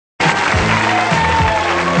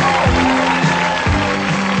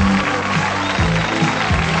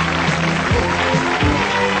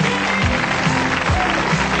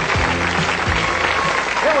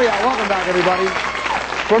back, everybody.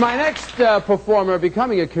 For my next performer,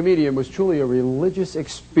 becoming a comedian was truly a religious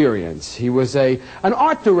experience. He was an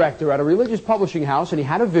art director at a religious publishing house, and he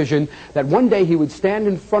had a vision that one day he would stand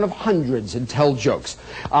in front of hundreds and tell jokes.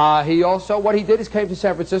 What he did is came to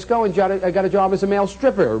San Francisco and got a job as a male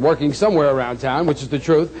stripper, working somewhere around town, which is the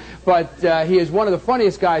truth. But he is one of the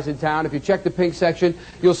funniest guys in town. If you check the pink section,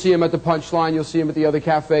 you'll see him at the Punchline. You'll see him at the other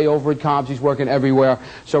cafe over at Cobb's. He's working everywhere.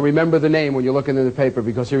 So remember the name when you're looking in the paper,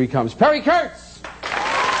 because here he comes. Perry Kurtz!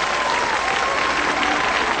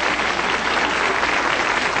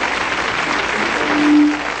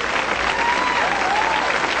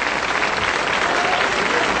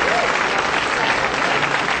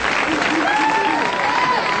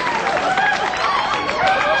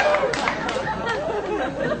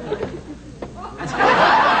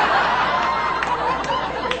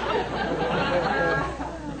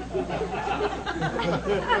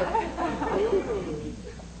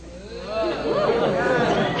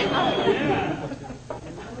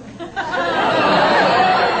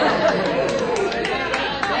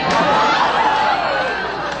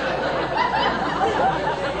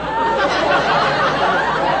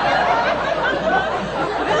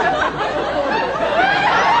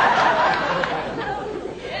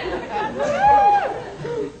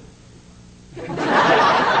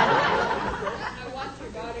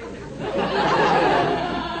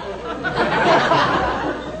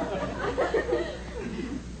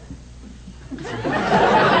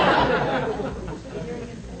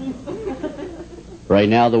 Right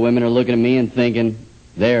now, the women are looking at me and thinking,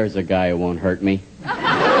 there's a guy who won't hurt me.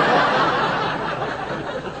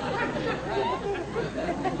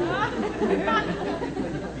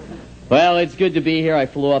 Well, it's good to be here. I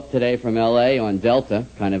flew up today from L.A. on Delta.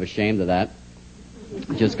 Kind of ashamed of that,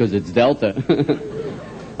 just because it's Delta.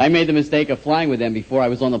 I made the mistake of flying with them before. I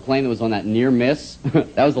was on the plane that was on that near miss.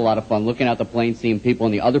 That was a lot of fun, looking out the plane, seeing people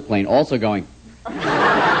in the other plane also going.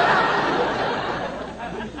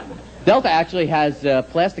 Delta actually has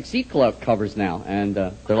plastic seat covers now, and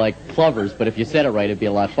they're like clovers, but if you said it right, it'd be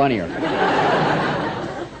a lot funnier.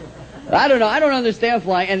 I don't know. I don't understand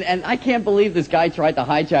flying, and I can't believe this guy tried to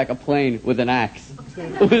hijack a plane with an axe.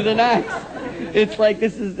 With an axe. It's like,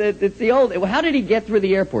 it's the old... How did he get through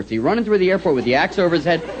the airport? Is he running through the airport with the axe over his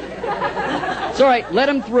head? It's all right. Let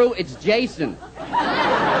him through. It's Jason.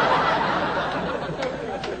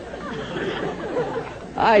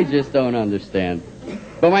 I just don't understand.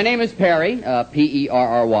 But my name is Perry,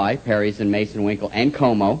 P-E-R-R-Y. Perry's in Mason, Winkle, and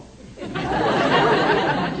Como.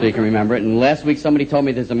 So you can remember it. And last week somebody told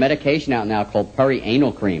me there's a medication out now called Perry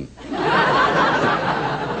Anal Cream.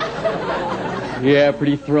 Yeah,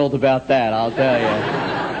 pretty thrilled about that, I'll tell you.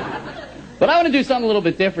 But I want to do something a little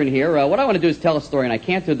bit different here. What I want to do is tell a story, and I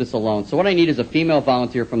can't do this alone. So what I need is a female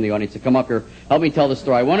volunteer from the audience to come up here, help me tell the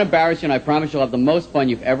story. I won't embarrass you, and I promise you'll have the most fun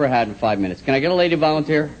you've ever had in 5 minutes. Can I get a lady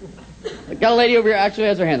volunteer? Got a lady over here actually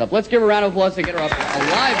has her hand up. Let's give her a round of applause to get her up. A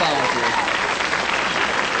live volunteer.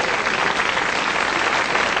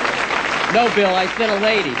 No, Bill, I said a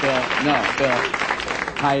lady, Bill. No, Bill.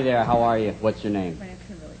 Hi there, how are you? What's your name? My name's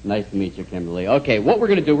Kimberly. Nice to meet you, Kimberly. Okay, what we're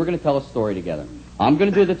going to do, we're going to tell a story together. I'm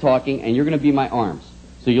going to do the talking, and you're going to be my arms.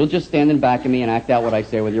 So you'll just stand in back of me and act out what I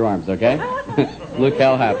say with your arms, okay? Look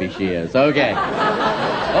how happy she is. Okay.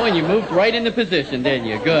 Oh, and you moved right into position, didn't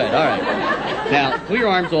you? Good, all right. Now, pull your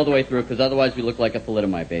arms all the way through, because otherwise we look like a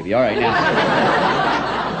thalidomide baby. All right, now.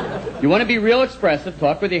 You want to be real expressive.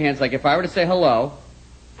 Talk with your hands. Like if I were to say hello,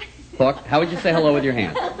 talk. How would you say hello with your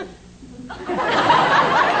hands? All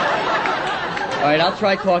right, I'll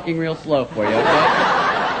try talking real slow for you, okay?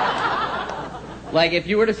 Like if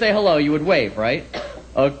you were to say hello, you would wave, right?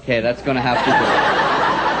 Okay, that's going to have to do it.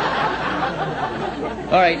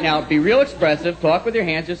 All right, now, be real expressive. Talk with your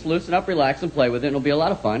hands. Just loosen up, relax, and play with it. It'll be a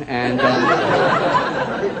lot of fun. And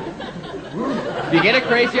if you get a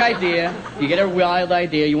crazy idea, if you get a wild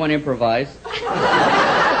idea, you want to improvise,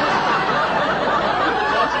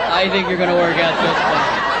 I think you're going to work out just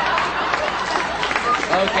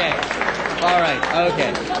fine. Okay. All right.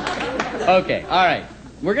 Okay. Okay. All right.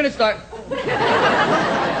 We're going to start...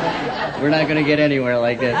 We're not going to get anywhere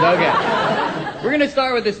like this. Okay. We're going to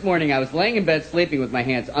start with this morning. I was laying in bed sleeping with my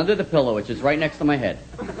hands under the pillow, which is right next to my head.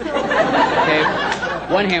 Okay?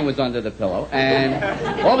 One hand was under the pillow, and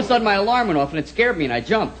all of a sudden my alarm went off, and it scared me, and I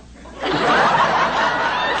jumped.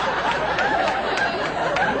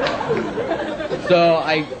 So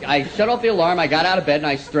I shut off the alarm, I got out of bed, and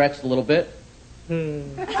I stretched a little bit.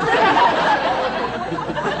 And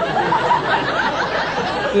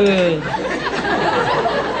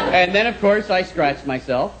then, of course, I scratched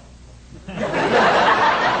myself.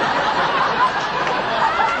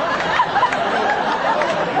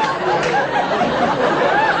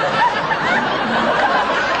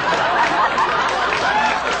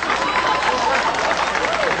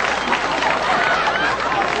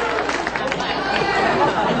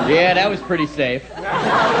 Yeah, that was pretty safe.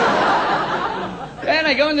 And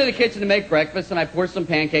I go into the kitchen to make breakfast, and I pour some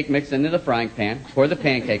pancake mix into the frying pan. Pour the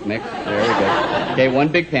pancake mix. There we go. Okay, one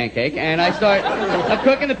big pancake, and I'm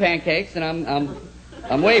cooking the pancakes, and I'm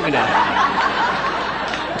waving at it.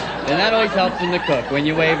 And that always helps in the cook, when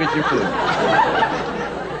you wave at your food.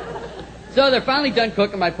 So they're finally done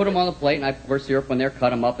cooking. I put them on the plate, and I pour syrup on there,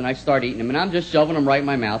 cut them up, and I start eating them, and I'm just shoving them right in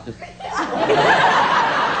my mouth.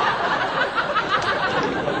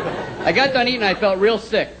 I got done eating, I felt real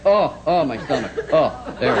sick. Oh, my stomach. Oh,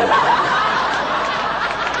 there it is.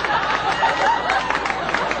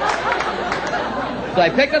 So I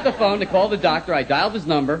picked up the phone to call the doctor. I dialed his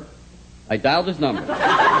number.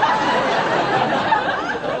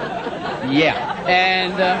 Yeah.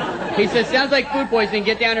 And he says, sounds like food poisoning.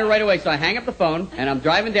 Get down here right away. So I hang up the phone, and I'm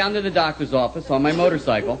driving down to the doctor's office on my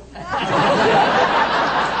motorcycle.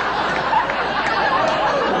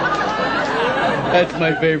 That's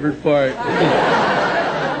my favorite part.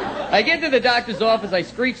 I get to the doctor's office, I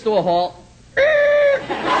screech to a halt.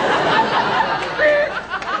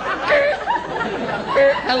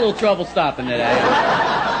 Had a little trouble stopping today.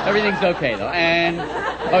 Everything's okay, though.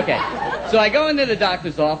 Okay. So I go into the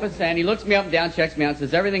doctor's office, and he looks me up and down, checks me out, and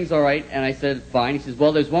says, everything's all right. And I said, fine. He says,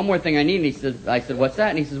 well, there's one more thing I need. And I said, what's that?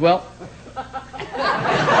 And he says, well...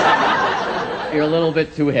 You're a little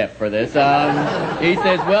bit too hip for this. He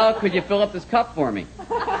says, well, could you fill up this cup for me? I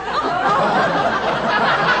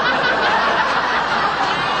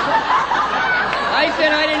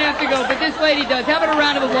said I didn't have to go, but this lady does. How about a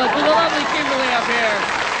round of applause for the lovely Kimberly up here?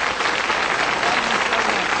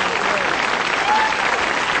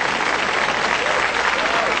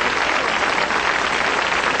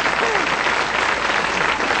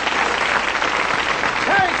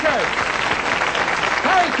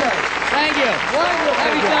 Thank you.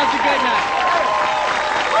 Have yourselves a good night.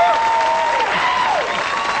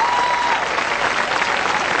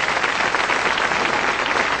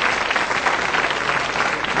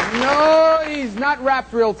 No, he's not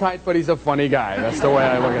wrapped real tight, but he's a funny guy. That's the way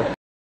I look at it.